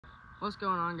What's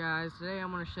going on, guys? Today I'm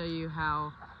going to show you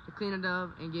how to clean a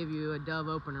dove and give you a dove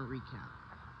opener recap.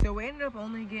 So we ended up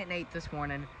only getting 8 this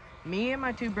morning. Me and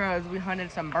my two bros, we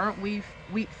hunted some burnt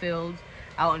wheat fields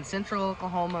out in central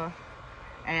Oklahoma,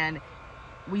 and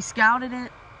we scouted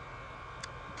it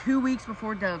 2 weeks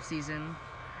before dove season.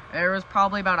 There was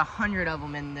probably about 100 of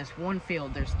them in this one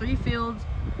field. There's 3 fields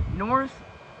north,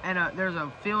 and there's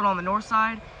a field on the north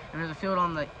side, and there's a field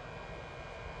on the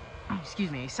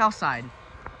south side.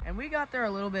 And we got there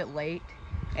a little bit late,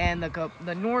 and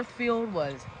the north field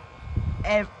was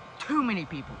too many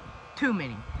people. Too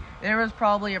many. There was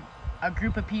probably a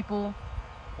group of people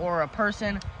or a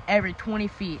person every 20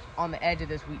 feet on the edge of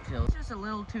this wheat field. It's just a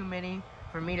little too many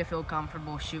for me to feel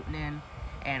comfortable shooting in,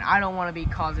 and I don't want to be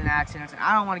causing accidents, and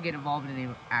I don't want to get involved in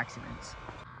any accidents.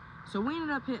 So we ended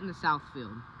up hitting the south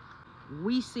field.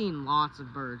 We seen lots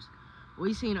of birds.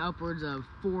 We seen upwards of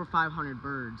 400 or 500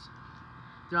 birds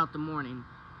throughout the morning.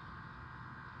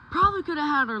 Probably could have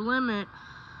had our limit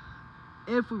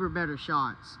if we were better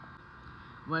shots.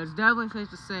 But it's definitely safe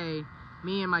to say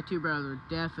me and my two brothers are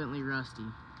definitely rusty.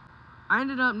 I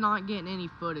ended up not getting any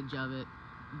footage of it,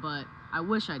 but I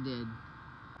wish I did.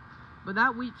 But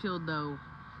that wheat field though,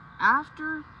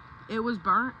 after it was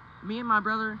burnt, me and my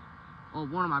brother, well,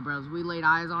 one of my brothers, we laid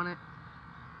eyes on it.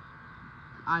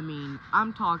 I mean,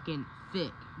 I'm talking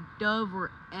thick. Dove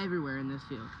were everywhere in this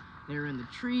field. They were in the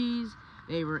trees,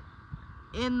 they were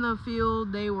in the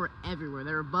field, they were everywhere.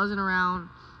 They were buzzing around.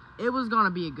 It was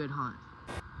gonna be a good hunt.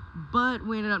 But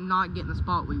we ended up not getting the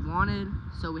spot we wanted,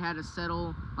 so we had to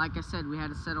settle, like I said, we had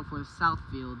to settle for the south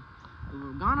field. We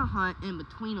were gonna hunt in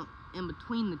between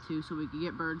the two so we could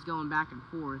get birds going back and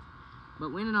forth,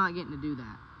 but we ended up not getting to do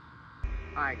that.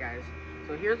 Alright guys,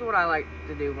 so here's what I like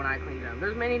to do when I clean it up.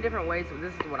 There's many different ways, but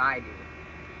this is what I do.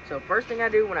 So first thing I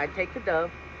do when I take the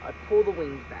dove, I pull the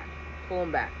wings back. Pull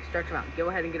them back, stretch them out, go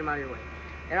ahead and get them out of your way.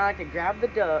 And I like to grab the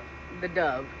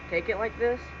dove, take it like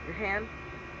this, your hand,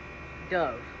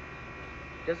 dove,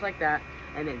 just like that,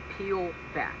 and then peel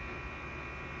back.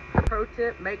 Pro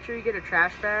tip, make sure you get a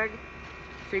trash bag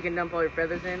so you can dump all your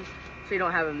feathers in, so you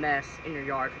don't have a mess in your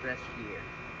yard for the rest of the year.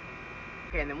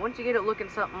 Okay, and then once you get it looking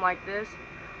something like this,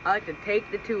 I like to take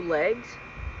the 2 legs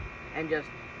and just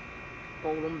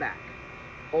fold them back.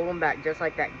 Fold them back just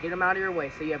like that. Get them out of your way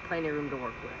so you have plenty of room to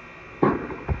work with.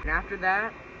 And after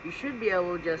that, you should be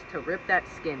able just to rip that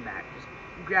skin back. Just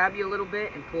grab you a little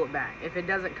bit and pull it back if it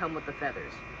doesn't come with the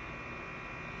feathers.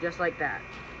 Just like that.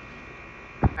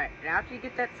 Alright, and after you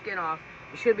get that skin off,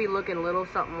 you should be looking a little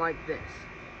something like this.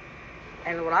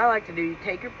 And what I like to do, you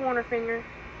take your pointer finger,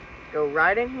 go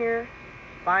right in here,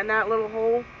 find that little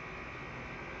hole,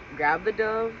 grab the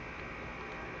dove,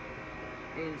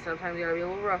 and sometimes you gotta be a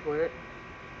little rough with it.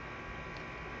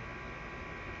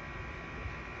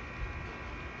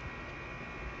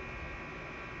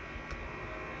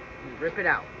 Rip it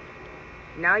out.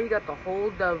 Now you got the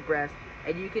whole dove breast,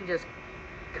 and you can just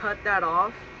cut that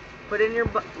off, put it in your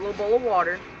little bowl of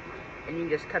water, and you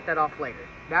can just cut that off later.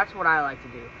 That's what I like to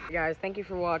do. Guys, thank you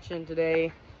for watching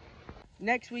today.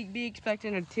 Next week, be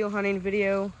expecting a teal hunting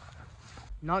video.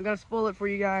 Not gonna spoil it for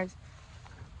you guys,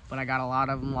 but I got a lot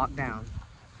of them locked down.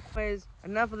 Anyways,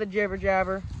 enough of the jibber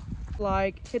jabber.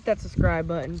 Like, hit that subscribe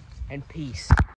button, and peace.